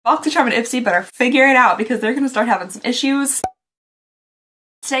Boxycharm and Ipsy better figure it out because they're gonna start having some issues.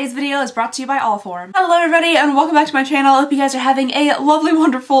 Today's video is brought to you by Allform. Hello everybody and welcome back to my channel. I hope you guys are having a lovely,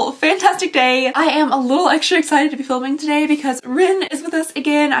 wonderful, fantastic day. I am a little extra excited to be filming today because Rin is with us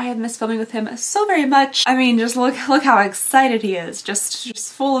again. I have missed filming with him so very much. I mean, just look how excited he is. Just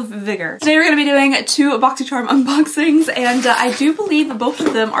full of vigor. Today we're going to be doing 2 Boxycharm unboxings and I do believe both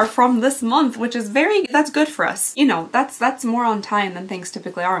of them are from this month, which is that's good for us. You know, that's more on time than things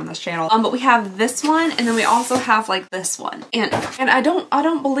typically are on this channel. But we have this one and then we also have like this one. And I don't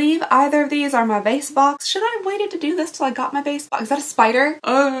believe either of these are my base box. Should I have waited to do this till I got my base box? Is that a spider?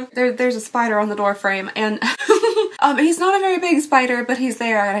 There's a spider on the door frame and he's not a very big spider, but he's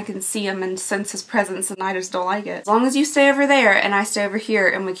there and I can see him and sense his presence and I just don't like it. As long as you stay over there and I stay over here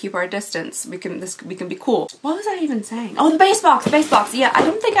and we keep our distance, we can be cool. What was I even saying? Oh, the base box, Yeah, I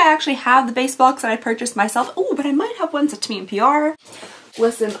don't think I actually have the base box that I purchased myself. Oh, but I might have one sent to me in PR.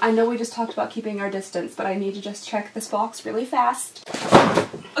 Listen, I know we just talked about keeping our distance, but I need to just check this box really fast.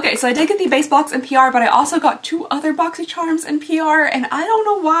 Okay, so I did get the base box in PR, but I also got 2 other Boxycharms in PR, and I don't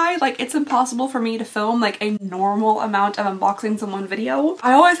know why, like, it's impossible for me to film, like, a normal amount of unboxings in one video.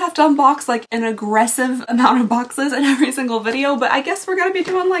 I always have to unbox, like, an aggressive amount of boxes in every single video, but I guess we're gonna be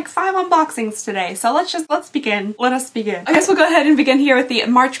doing, like, 5 unboxings today, so let's begin. Let us begin. I guess we'll go ahead and begin here with the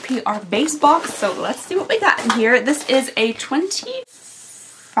March PR base box, so let's see what we got in here. This is a $25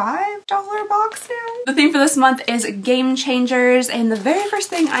 box now. The theme for this month is game changers, and the very first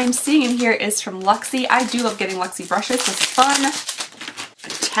thing I'm seeing in here is from Luxie. I do love getting Luxie brushes, so it's fun.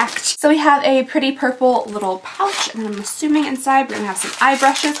 Tacked. So we have a pretty purple little pouch, and I'm assuming inside we're gonna have some eye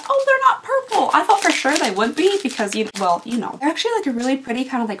brushes. Oh, they're not purple. I thought for sure they would be because, well, you know. They're actually like a really pretty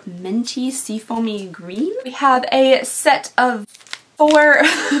kind of like minty, seafoamy green. We have a set of 4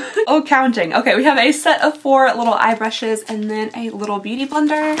 oh, counting. Okay, we have a set of 4 little eye brushes and then a little beauty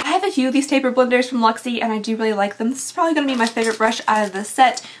blender. I have a few of these taper blenders from Luxie and I do really like them. This is probably gonna be my favorite brush out of the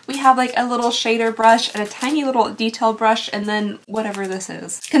set. We have like a little shader brush and a tiny little detail brush and then whatever this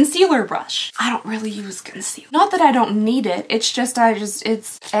is. Concealer brush. I don't really use concealer. Not that I don't need it, it's just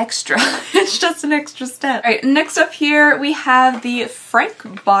it's extra. It's just an extra step. All right, next up here we have the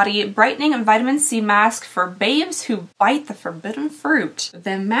Frank Body Brightening and Vitamin C Mask for babes who bite the forbidden fruit.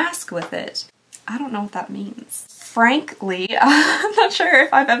 Then mask with it. I don't know what that means. Frankly, I'm not sure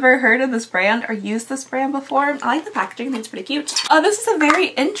if I've ever heard of this brand or used this brand before. I like the packaging, I think it's pretty cute. This is a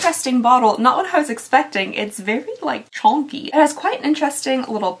very interesting bottle. Not what I was expecting. It's very like chunky. It has quite an interesting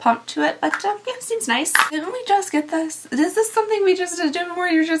little pump to it, but yeah, it seems nice. Didn't we just get this? Is this something we just did where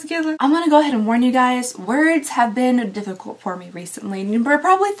you just get it? I'm gonna go ahead and warn you guys, words have been difficult for me recently. And you're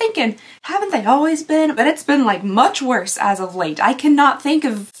probably thinking, haven't they always been? But it's been like much worse as of late. I cannot think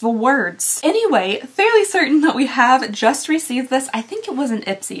of the words. Anyway, fairly certain that we have just received this. I think it was an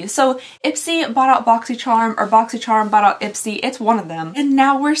Ipsy. So Ipsy bought out Boxycharm or Boxycharm bought out Ipsy. It's one of them. And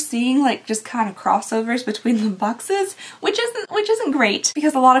now we're seeing like just kind of crossovers between the boxes, which isn't great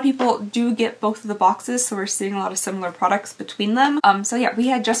because a lot of people do get both of the boxes. So we're seeing a lot of similar products between them. So yeah, we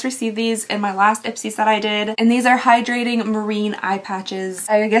had just received these in my last Ipsy set I did. And these are hydrating marine eye patches.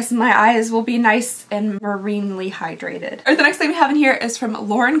 I guess my eyes will be nice and marinely hydrated. All right, the next thing we have in here is from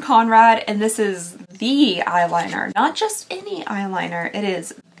Lauren Conrad, and this is the eyeliner. Not just any eyeliner, it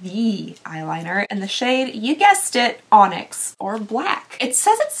is the eyeliner in the shade, you guessed it, Onyx or black. It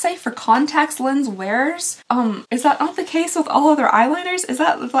says it's safe for contact lens wearers. Is that not the case with all other eyeliners? Is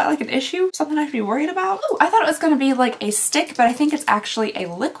that like an issue? Something I should be worried about? Oh, I thought it was gonna be like a stick, but I think it's actually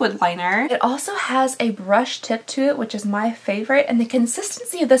a liquid liner. It also has a brush tip to it, which is my favorite, and the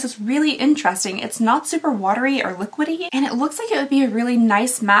consistency of this is really interesting. It's not super watery or liquidy, and it looks like it would be a really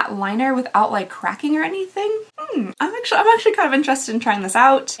nice matte liner without like cracking or anything. I'm actually kind of interested in trying this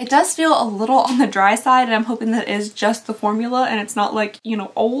out. It does feel a little on the dry side, and I'm hoping that is just the formula and it's not like, you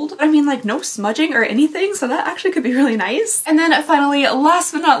know, old. But I mean, like no smudging or anything, so that actually could be really nice. And then finally,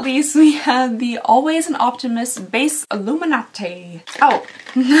 last but not least, we have the Always an Optimist Base Illuminati. Oh,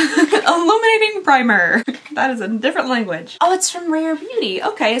 illuminating primer. That is a different language. Oh, it's from Rare Beauty.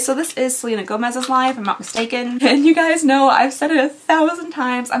 Okay, so this is Selena Gomez's line, if I'm not mistaken. And you guys know, I've said it 1,000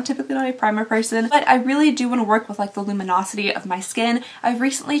 times, I'm typically not a primer person, but I really do want to work with like the luminosity of my skin. I've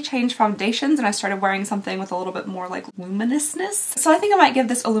recently changed foundations and I started wearing something with a little bit more like luminousness. So I think I might give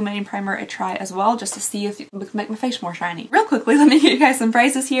this illuminating primer a try as well, just to see if it would make my face more shiny. Real quickly, let me give you guys some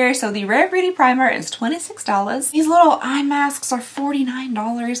prices here. So the Rare Beauty primer is $26. These little eye masks are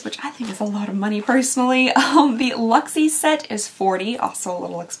 $49, which I think is a lot of money personally. The Luxie set is $40, also a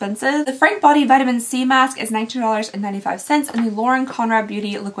little expensive. The Frank Body Vitamin C mask is $19.95, and the Lauren Conrad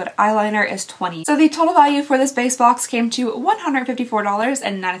Beauty liquid eyeliner is $20. So the total value for this base box came to $154.95.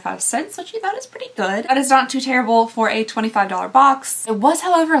 $4.95, which that is pretty good. That is not too terrible for a $25 box. It was,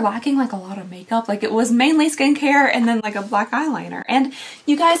 however, lacking like a lot of makeup. Like it was mainly skincare and then like a black eyeliner. And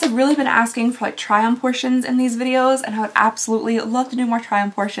you guys have really been asking for like try-on portions in these videos, and I would absolutely love to do more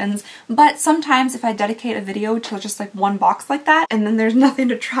try-on portions. But sometimes if I dedicate a video to just like one box like that and then there's nothing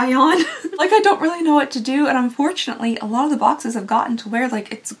to try on, like I don't really know what to do. And unfortunately, a lot of the boxes have gotten to where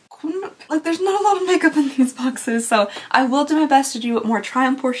like it's like there's not a lot of makeup in these boxes, so I will do my best to do more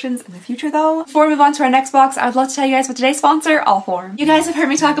try-on portions in the future though. Before we move on to our next box, I would love to tell you guys about today's sponsor, Allform. You guys have heard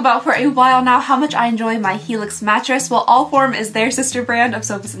me talk about for a while now how much I enjoy my Helix mattress. Well, Allform is their sister brand of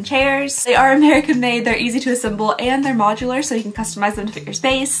sofas and chairs. They are American made, they're easy to assemble, and they're modular so you can customize them to fit your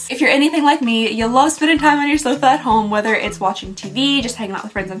space. If you're anything like me, you love spending time on your sofa at home, whether it's watching TV, just hanging out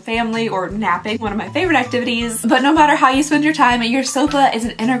with friends and family, or napping, one of my favorite activities. But no matter how you spend your time, your sofa is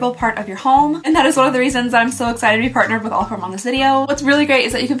an integral part of your home, and that is one of the reasons that I'm so excited to be partnered with Allform on this video. What's really great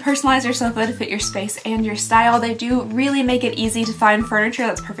is that you can personalize your sofa to fit your space and your style. They do really make it easy to find furniture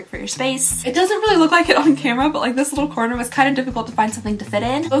that's perfect for your space. It doesn't really look like it on camera, but like this little corner was kind of difficult to find something to fit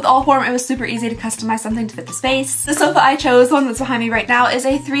in. But with Allform, it was super easy to customize something to fit the space. The sofa I chose, the one that's behind me right now, is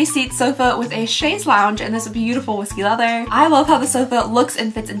a 3-seat sofa with a chaise lounge and this beautiful whiskey leather. I love how the sofa looks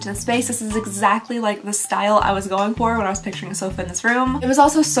and fits into the space. This is exactly like the style I was going for when I was picturing a sofa in this room. It was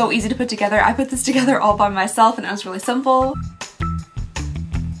also so easy to put together. I put this together all by myself and it was really simple.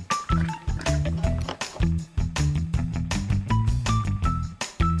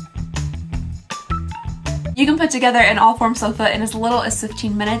 You can put together an Allform sofa in as little as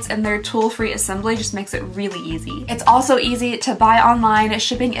 15 minutes, and their tool-free assembly just makes it really easy. It's also easy to buy online,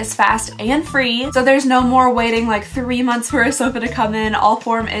 shipping is fast and free, so there's no more waiting like 3 months for a sofa to come in.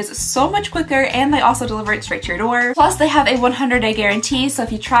 Allform is so much quicker, and they also deliver it straight to your door. Plus, they have a 100-day guarantee, so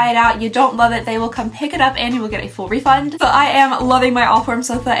if you try it out, you don't love it, they will come pick it up and you will get a full refund. So I am loving my Allform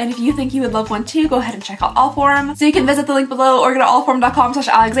sofa, and if you think you would love one too, go ahead and check out Allform. So you can visit the link below or go to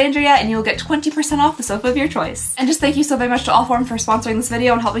allform.com/Alexandria and you'll get 20% off the sofa of your choice. And just thank you so very much to Allform for sponsoring this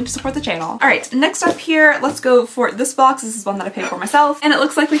video and helping to support the channel. Alright, next up here, let's go for this box. This is one that I paid for myself, and it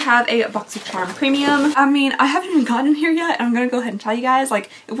looks like we have a Boxycharm Premium. I mean, I haven't even gotten in here yet, and I'm gonna go ahead and tell you guys, like,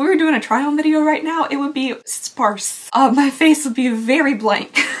 if we were doing a try-on video right now, it would be sparse. My face would be very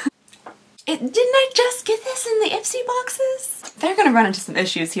blank. Didn't I just get this in the Ipsy boxes? They're gonna run into some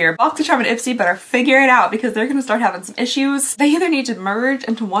issues here. Boxycharm and Ipsy better figure it out because they're gonna start having some issues. They either need to merge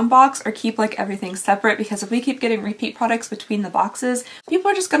into one box or keep like everything separate, because if we keep getting repeat products between the boxes, people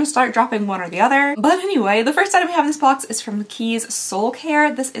are just gonna start dropping one or the other. But anyway, the first item we have in this box is from Keys Soul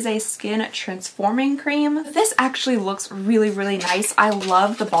Care. This is a skin transforming cream. This actually looks really, really nice. I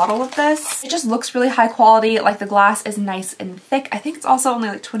love the bottle of this. It just looks really high quality. Like the glass is nice and thick. I think it's also only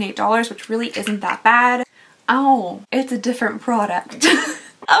like $28, which really isn't that bad. Oh, it's a different product.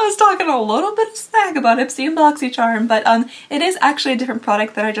 I was talking a little bit of smack about Ipsy and Boxycharm, but it is actually a different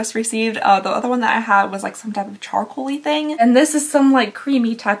product that I just received. The other one that I had was like some type of charcoal-y thing, and this is some like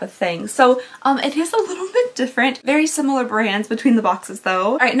creamy type of thing. So it is a little bit different. Very similar brands between the boxes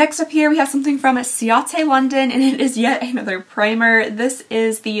though. Alright, next up here we have something from Ciate London, and it is yet another primer. This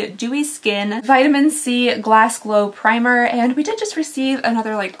is the Dewy Skin Vitamin C Glass Glow Primer, and we did just receive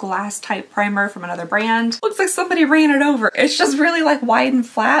another like glass type primer from another brand. Looks like somebody ran it over. It's just really like wide and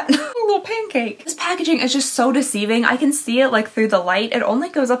flat. A little pancake. This packaging is just so deceiving. I can see it like through the light. It only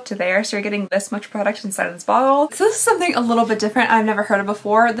goes up to there, so you're getting this much product inside of this bottle. So this is something a little bit different I've never heard of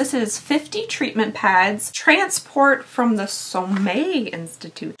before. This is 50 treatment pads, transport from the Sommeil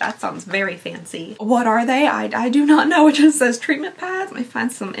Institute. That sounds very fancy. What are they? I do not know. It just says treatment pads. Let me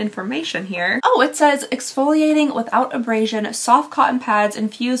find some information here. Oh, it says exfoliating without abrasion, soft cotton pads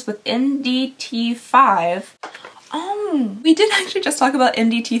infused with MDT5. Oh, we did actually just talk about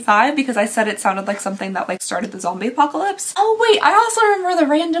MDT5 because I said it sounded like something that like started the zombie apocalypse. Oh wait, I also remember the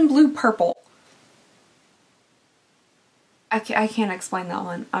random blue purple. I can't explain that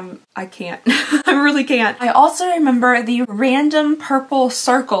one. I can't. I really can't. I also remember the random purple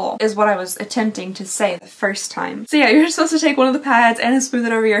circle is what I was attempting to say the first time. So yeah, you're supposed to take one of the pads and smooth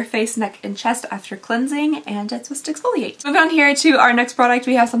it over your face, neck, and chest after cleansing, and it's supposed to exfoliate. Moving on here to our next product,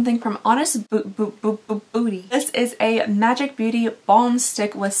 we have something from Honest Booty. This is a Magic Beauty Balm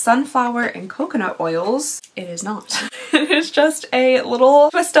Stick with sunflower and coconut oils. It is not. It is just a little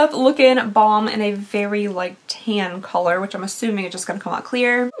twist up looking balm in a very like tan color, which I'm assuming it's just gonna come out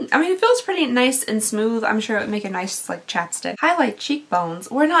clear. I mean, it feels pretty nice and smooth. I'm sure it would make a nice like chapstick. Highlight cheekbones.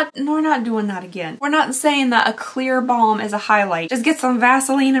 We're not doing that again. We're not saying that a clear balm is a highlight. Just get some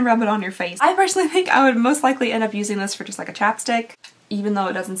Vaseline and rub it on your face. I personally think I would most likely end up using this for just like a chapstick. even though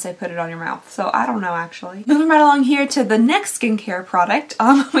it doesn't say put it on your mouth. So I don't know actually. Moving right along here to the next skincare product,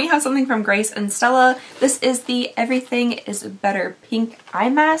 we have something from Grace and Stella. This is the Everything is Better Pink Eye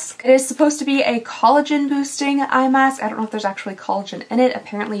Mask. It is supposed to be a collagen boosting eye mask. I don't know if there's actually collagen in it.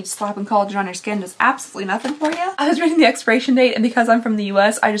 Apparently slapping collagen on your skin does absolutely nothing for you. I was reading the expiration date, and because I'm from the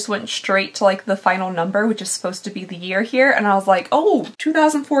US, I just went straight to like the final number, which is supposed to be the year here, and I was like, oh,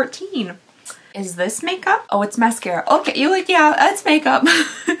 2014. Is this makeup? Oh, it's mascara. Okay, you're like, yeah, that's makeup.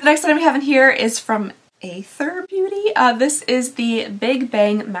 The next item we have in here is from Aether Beauty. This is the Big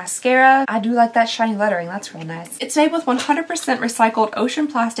Bang Mascara. I do like that shiny lettering. That's real nice. It's made with 100% recycled ocean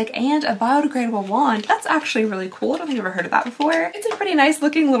plastic and a biodegradable wand. That's actually really cool. I don't think I've ever heard of that before. It's a pretty nice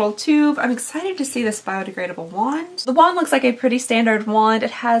looking little tube. I'm excited to see this biodegradable wand. The wand looks like a pretty standard wand.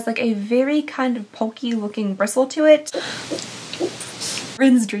 It has like a very kind of pokey looking bristle to it.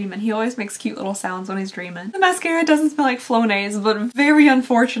 Rin's dreaming. He always makes cute little sounds when he's dreaming. The mascara doesn't smell like Flonase, but very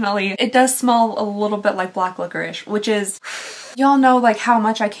unfortunately, it does smell a little bit like black licorice, which is... Y'all know like how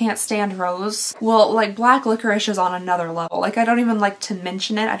much I can't stand rose. Well, like black licorice is on another level. Like I don't even like to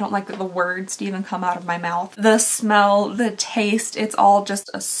mention it. I don't like the words to even come out of my mouth. The smell, the taste, it's all just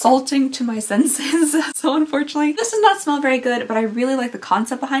assaulting to my senses. So unfortunately, this does not smell very good, but I really like the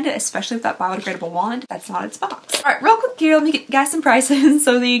concept behind it, especially with that biodegradable wand. That's not its box. All right, real quick here, let me get you guys some prices.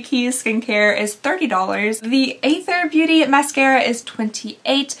 So the Keys Skincare is $30. The Aether Beauty Mascara is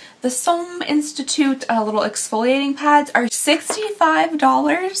 $28. The Somme Institute little exfoliating pads are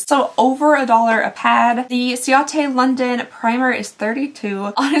 $65, so over $1 a pad. The Ciate London primer is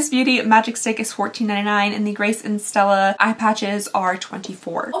 $32. Honest Beauty Magic Stick is $14.99, and the Grace and Stella eye patches are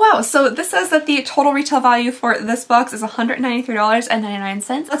 $24. Oh wow, so this says that the total retail value for this box is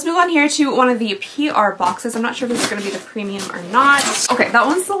 $193.99. Let's move on here to one of the PR boxes. I'm not sure if this is going to be the premium or not. Okay, that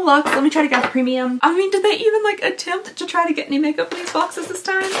one's the luxe. Let me try to get the premium. I mean, did they even like attempt to try to get any makeup in these boxes this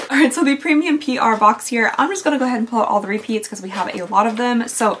time? Alright, so the premium PR box here, I'm just gonna go ahead and pull out all the repeats because we have a lot of them.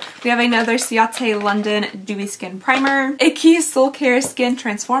 So we have another Ciate London Dewy Skin Primer, a Keys Soul Care Skin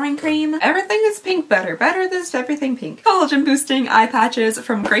Transforming Cream, Everything is Pink Better, this everything pink, collagen boosting eye patches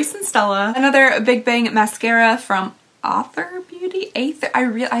from Grace and Stella, another Big Bang mascara from Aether Beauty? Aether?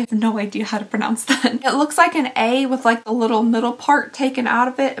 I have no idea how to pronounce that. It looks like an A with like the little middle part taken out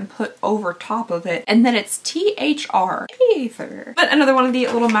of it and put over top of it. And then it's THR. Aether. But another one of the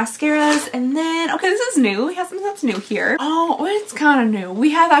little mascaras. And then, okay, this is new. We have something that's new here. Oh, well, it's kind of new.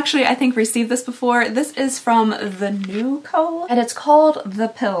 We have actually, I think, received this before. This is from The New Co. And it's called The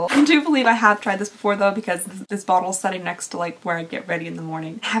Pill. I do believe I have tried this before though, because this bottle's sitting next to like where I get ready in the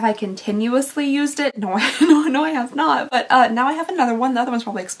morning. Have I continuously used it? No, no, I have not. But now I have another one. The other one's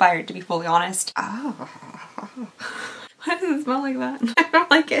probably expired, to be fully honest. Oh. Why does it smell like that? I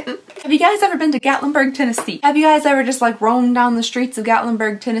don't like it. Have you guys ever been to Gatlinburg, Tennessee? Have you guys ever just like roamed down the streets of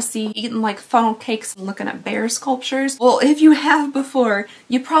Gatlinburg, Tennessee, eating like funnel cakes and looking at bear sculptures? Well, if you have before,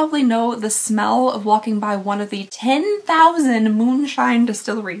 you probably know the smell of walking by one of the 10,000 moonshine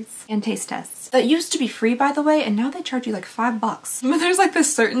distilleries and taste tests. That used to be free, by the way, and now they charge you like $5. But there's like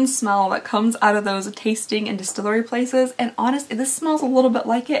this certain smell that comes out of those tasting and distillery places, and honestly, this smells a little bit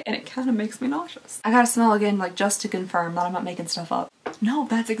like it, and it kind of makes me nauseous. I gotta smell again, like just to confirm that I'm not making stuff up. No,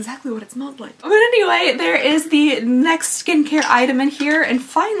 that's exactly what it smells like. But anyway, there is the next skincare item in here, and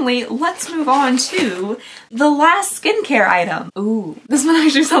finally, let's move on to the last skincare item. Ooh, this one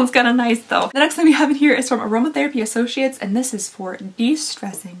actually sounds kind of nice though. The next thing we have in here is from Aromatherapy Associates, and this is for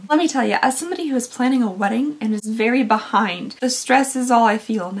de-stressing. Let me tell you, as somebody who is planning a wedding and is very behind, the stress is all I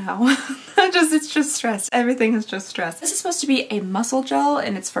feel now. It's just stress. Everything is just stress. This is supposed to be a muscle gel,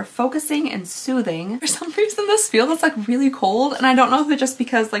 and it's for focusing and soothing. For some reason, this feels like really cold, and I don't know if it's just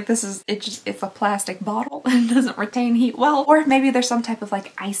because like it's a plastic bottle and doesn't retain heat well, or if maybe there's some type of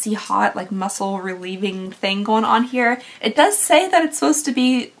like icy hot like muscle relieving thing going on here. It does say that it's supposed to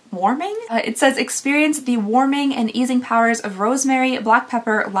be warming. It says experience the warming and easing powers of rosemary, black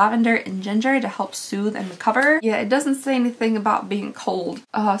pepper, lavender, and ginger to help soothe and recover. Yeah, it doesn't say anything about being cold.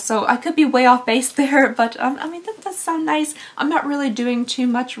 So I could be way off base there, but I mean, that does sound nice. I'm not really doing too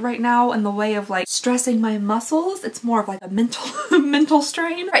much right now in the way of like stressing my muscles. It's more of like a mental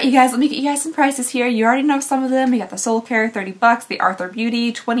strain. All right, you guys, let me get you guys some prices here. You already know some of them. We got the Soul Care, $30, the Aether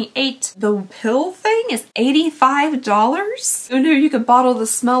Beauty, $28. The pill thing is $85. Who knew you could bottle the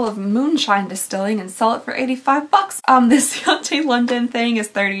smell style of moonshine distilling and sell it for 85 bucks. This Yante London thing is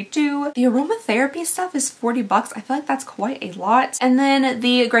 32. The aromatherapy stuff is 40 bucks. I feel like that's quite a lot. And then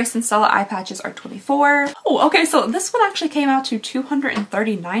the Grace and Stella eye patches are 24. Oh, okay, so this one actually came out to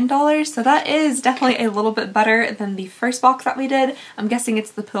 $239. So that is definitely a little bit better than the first box that we did. I'm guessing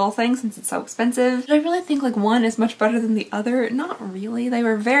it's the pill thing since it's so expensive. Do I really think like one is much better than the other? Not really. They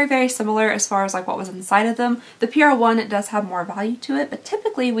were very, very similar as far as like what was inside of them. The PR one, it does have more value to it, but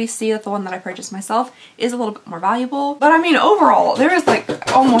typically we see that the one that I purchased myself is a little bit more valuable. But I mean, overall, there is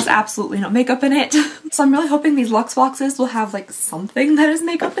like almost absolutely no makeup in it. So I'm really hoping these Luxe boxes will have like something that is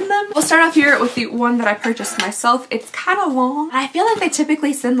makeup in them. We'll start off here with the one that I purchased myself. It's kind of long. And I feel like they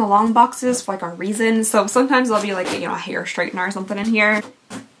typically send the long boxes for like a reason. So sometimes there'll be like, you know, a hair straightener or something in here.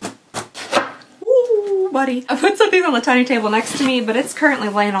 Buddy. I put something on the tiny table next to me, but it's currently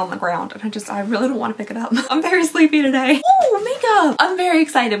laying on the ground and I really don't want to pick it up. I'm very sleepy today. Ooh, makeup! I'm very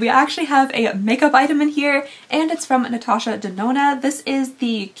excited. We actually have a makeup item in here and it's from Natasha Denona. This is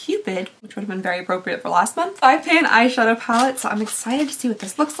the Cupid, which would have been very appropriate for last month, 5-pan eyeshadow palette. So I'm excited to see what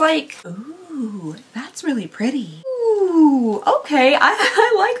this looks like. Ooh, that's really pretty. Ooh, okay,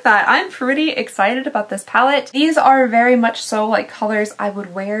 I like that. I'm pretty excited about this palette. These are very much so like colors I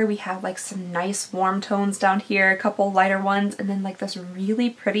would wear. We have like some nice warm tones down here, a couple lighter ones, and then like this really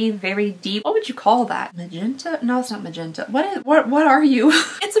pretty, very deep, what would you call that? Magenta? No, it's not magenta. What are you?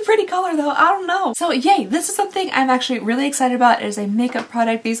 It's a pretty color though, I don't know. So yay, this is something I'm actually really excited about. It is a makeup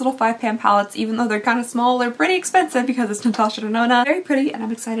product. These little 5-pan palettes, even though they're kind of small, they're pretty expensive because it's Natasha Denona. Very pretty, and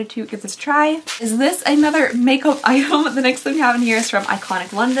I'm excited to give this a try. Is this another makeup item? The next thing we have in here is from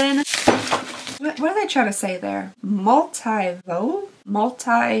Iconic London. What are they trying to say there?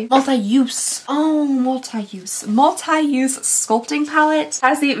 Multi-use. Oh, multi-use. Multi-use sculpting palette.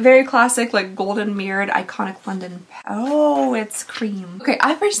 Has the very classic like golden mirrored Iconic London. Oh, it's cream. Okay,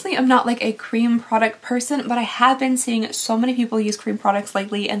 I personally am not like a cream product person, but I have been seeing so many people use cream products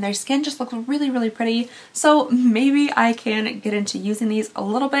lately and their skin just looks really, really pretty. So maybe I can get into using these a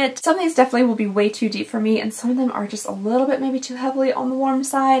little bit. Some of these definitely will be way too deep for me and some of them are just a little bit maybe too heavily on the warm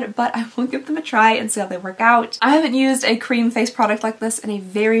side, but I will give them a try and see how they work out. I haven't used a cream face product like this in a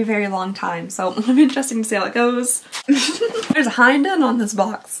very, very long time, so it'll be interesting to see how it goes. There's a Hinden on this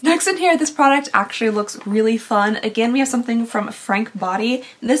box. Next in here, this product actually looks really fun. Again, we have something from Frank Body.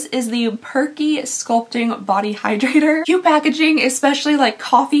 This is the Perky Sculpting Body Hydrator. Cute packaging, especially like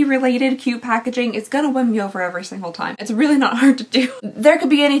coffee related cute packaging, it's gonna win me over every single time. It's really not hard to do. There could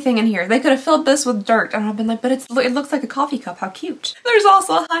be anything in here. They could have filled this with dirt and I've been like, but it looks like a coffee cup, how cute. There's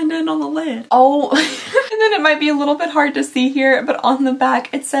also a Hinden on the lid. Oh, and then it might be a little bit hard to see here, but on the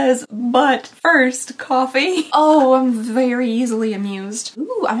back it says, but first coffee. Oh, I'm very easily amused.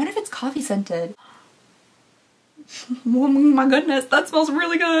 Ooh, I wonder if it's coffee scented. Oh my goodness, that smells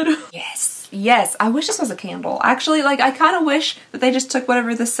really good. Yes. Yes, I wish this was a candle. Actually, like, I kind of wish that they just took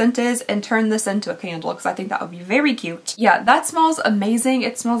whatever this scent is and turned this into a candle because I think that would be very cute. Yeah, that smells amazing.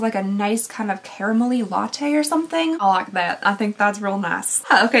 It smells like a nice kind of caramelly latte or something. I like that. I think that's real nice.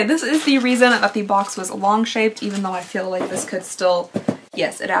 Okay, this is the reason that the box was long shaped, even though I feel like this could still...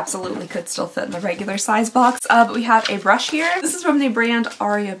 Yes, it absolutely could still fit in the regular size box, but we have a brush here. This is from the brand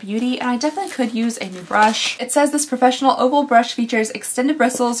Aria Beauty, and I definitely could use a new brush. It says this professional oval brush features extended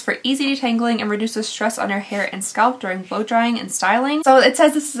bristles for easy detangling and reduces stress on your hair and scalp during blow drying and styling. So it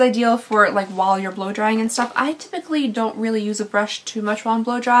says this is ideal for like while you're blow drying and stuff. I typically don't really use a brush too much while I'm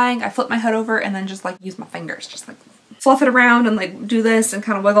blow drying. I flip my head over and then just like use my fingers, just like fluff it around and like do this and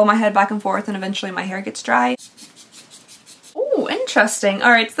kind of wiggle my head back and forth and eventually my hair gets dry. Oh, interesting.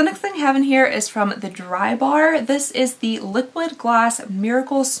 All right, so the next thing I have in here is from the Dry Bar. This is the Liquid Glass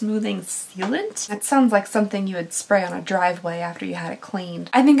Miracle Smoothing Sealant. That sounds like something you would spray on a driveway after you had it cleaned.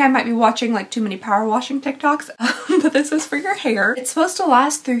 I think I might be watching like too many power washing TikToks, but this is for your hair. It's supposed to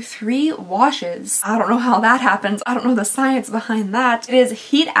last through 3 washes. I don't know how that happens. I don't know the science behind that. It is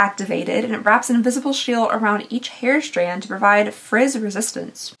heat activated and it wraps an invisible shield around each hair strand to provide frizz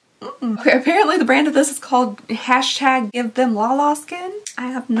resistance. Okay, apparently the brand of this is called #GiveThemLaLaSkin. I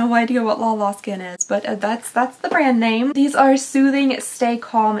have no idea what La Skin is, but that's the brand name. These are soothing, stay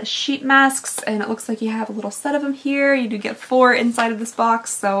calm sheet masks, and it looks like you have a little set of them here. You do get 4 inside of this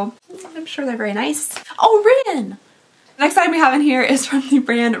box, so I'm sure they're very nice. Oh, Rin! The next item we have in here is from the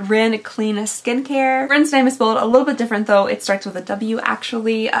brand Rin Clean Skincare. Rin's name is spelled a little bit different though. It starts with a W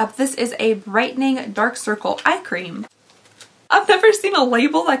actually. This is a brightening dark circle eye cream. I've never seen a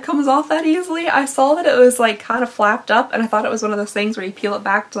label that comes off that easily. I saw that it was like kind of flapped up and I thought it was one of those things where you peel it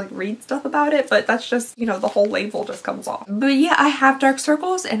back to like read stuff about it, but that's just, you know, the whole label just comes off. But yeah, I have dark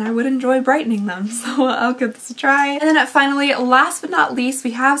circles and I would enjoy brightening them, so I'll give this a try. And then finally, last but not least,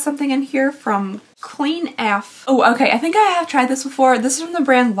 we have something in here from Clean F. Oh, okay, I think I have tried this before. This is from the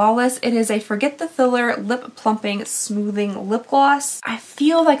brand Lawless. It is a Forget the Filler Lip Plumping Smoothing Lip Gloss. I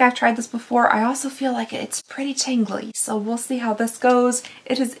feel like I've tried this before. I also feel like it's pretty tingly, so we'll see how this goes.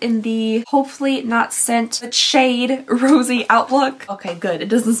 It is in the hopefully not scent, but shade Rosy Outlook. Okay, good. It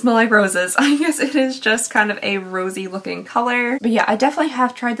doesn't smell like roses. I guess it is just kind of a rosy looking color. But yeah, I definitely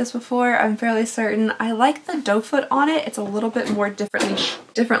have tried this before. I'm fairly certain. I like the doe foot on it. It's a little bit more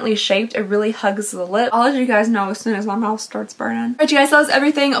differently shaped. It really hugs the lip. I'll let you guys know as soon as my mouth starts burning. Alright you guys, that was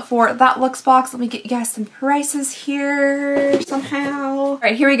everything for that looks box. Let me get you guys some prices here somehow.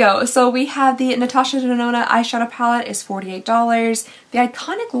 Alright, here we go. So we have the Natasha Denona eyeshadow palette is $48. The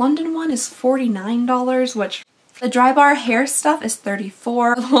Iconic London one is $49, which the Dry Bar hair stuff is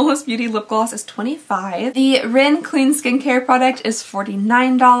 $34. The Lawless Beauty lip gloss is $25. The Rin Clean Skincare product is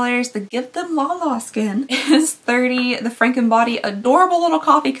 $49. The Give Them Lala Skin is $30. The Franken Body adorable little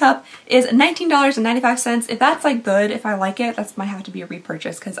coffee cup is $19.95. If that's like good, if I like it, that might have to be a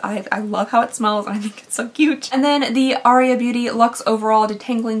repurchase because I love how it smells and I think it's so cute. And then the Aria Beauty Luxe Overall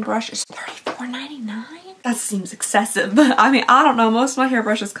Detangling Brush is $34.99. That seems excessive, but I mean, I don't know. Most of my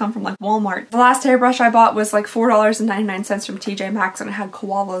hairbrushes come from like Walmart. The last hairbrush I bought was like $4.99 from TJ Maxx and it had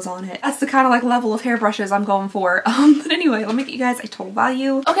koalas on it. That's the kind of like level of hairbrushes I'm going for. But anyway, let me get you guys a total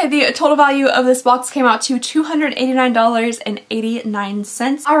value. Okay, the total value of this box came out to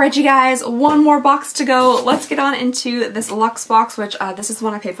 $289.89. Alright you guys, one more box to go. Let's get on into this Luxe box, which this is the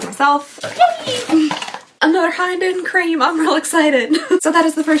one I paid for myself. Yay! Another high-end cream. I'm real excited. So that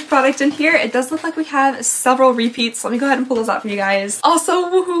is the first product in here. It does look like we have several repeats. Let me go ahead and pull those out for you guys. Also,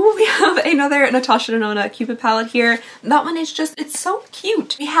 woohoo, we have another Natasha Denona Cupid palette here. That one is just, it's so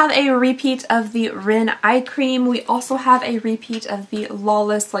cute. We have a repeat of the Rin eye cream. We also have a repeat of the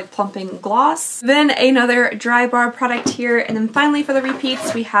Lawless like plumping gloss. Then another Dry Bar product here. And then finally for the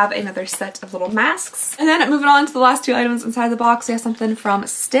repeats, we have another set of little masks. And then moving on to the last two items inside the box, we have something from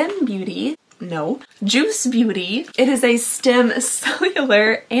Stem Beauty. No, Juice Beauty. It is a Stem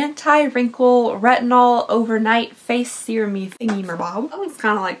Cellular Anti-Wrinkle Retinol Overnight Face Serum-y thingy-merbob. That one's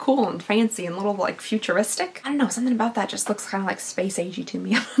kind of like cool and fancy and a little like futuristic. I don't know, something about that just looks kind of like space agey to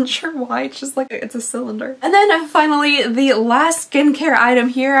me. I'm not sure why, it's just like it's a cylinder. And then finally, the last skincare item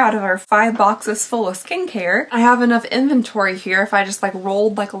here out of our 5 boxes full of skincare. I have enough inventory here. If I just like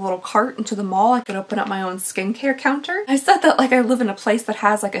rolled like a little cart into the mall, I could open up my own skincare counter. I said that like I live in a place that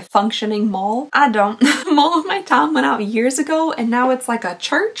has like a functioning mall. I don't. Mall of My Town went out years ago and now it's like a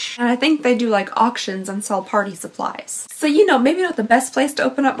church and I think they do like auctions and sell party supplies. So you know, maybe not the best place to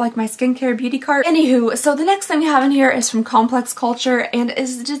open up like my skincare beauty cart. Anywho, so the next thing we have in here is from Complex Culture and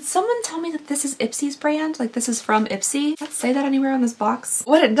did someone tell me that this is Ipsy's brand? Like this is from Ipsy? Does it say that anywhere on this box?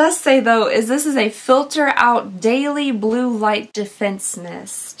 What it does say though is this is a Filter Out Daily Blue Light Defense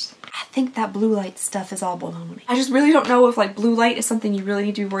Mist. I think that blue light stuff is all baloney. I just really don't know if like blue light is something you really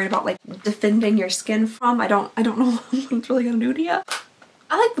need to be worried about like defending your skin from. I don't know what it's really gonna do to you.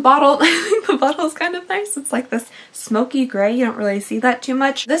 I like the bottle. I think the bottle is kind of nice. It's like this smoky gray. You don't really see that too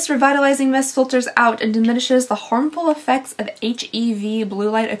much. This revitalizing mist filters out and diminishes the harmful effects of HEV blue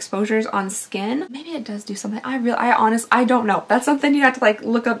light exposures on skin. Maybe it does do something. I don't know. That's something you have to like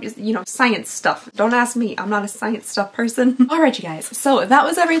look up, you know, science stuff. Don't ask me. I'm not a science stuff person. Alright you guys. So that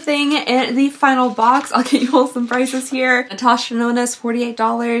was everything in the final box. I'll get you all some prices here. Natasha Denona is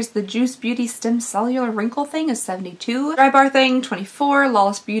 $48. The Juice Beauty Stem Cellular Wrinkle thing is $72. Dry Bar thing, $24.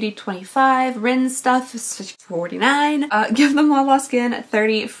 Lawless Beauty, $25. Rin stuff is $49. Give Them Lala Skin,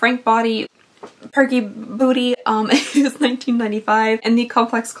 $30. Frank Body Perky Booty is $19.95 and the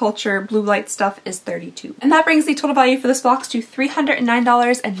Complex Culture blue light stuff is $32. And that brings the total value for this box to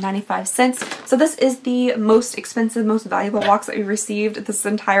 $309.95. So this is the most expensive, most valuable box that we received this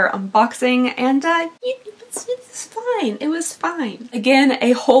entire unboxing, and it's fine. It was fine. Again,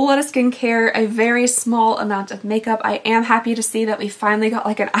 a whole lot of skincare, a very small amount of makeup. I am happy to see that we finally got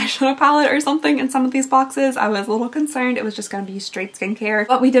like an eyeshadow palette or something in some of these boxes. I was a little concerned it was just going to be straight skincare,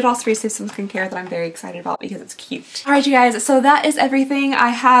 but we did also receive some skincare that I'm very excited about because it's cute. Alright you guys, so that is everything I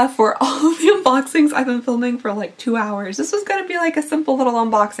have for all of the unboxings. I've been filming for like 2 hours. This was gonna be like a simple little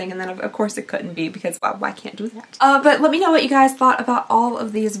unboxing, and then of course it couldn't be because well, I can't do that. But let me know what you guys thought about all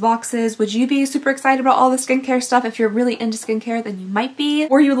of these boxes. Would you be super excited about all the skincare stuff? If you're really into skincare, then you might be.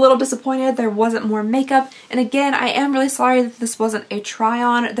 Were you a little disappointed there wasn't more makeup? And again, I am really sorry that this wasn't a try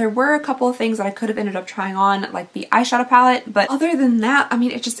on. There were a couple of things that I could have ended up trying on, like the eyeshadow palette, but other than that, I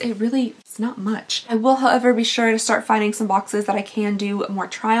mean, it's not much. I will, however, be sure to start finding some boxes that I can do more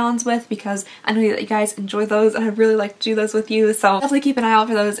try-ons with because I know that you guys enjoy those and I'd really like to do those with you, so definitely keep an eye out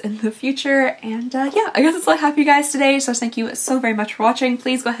for those in the future. And yeah, I guess that's all I have for you guys today, so thank you so very much for watching.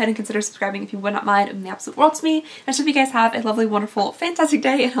 Please go ahead and consider subscribing if you would not mind. It would mean the absolute world to me. And I hope you guys have a lovely, wonderful, fantastic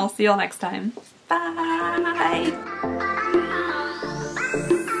day, and I'll see you all next time. Bye!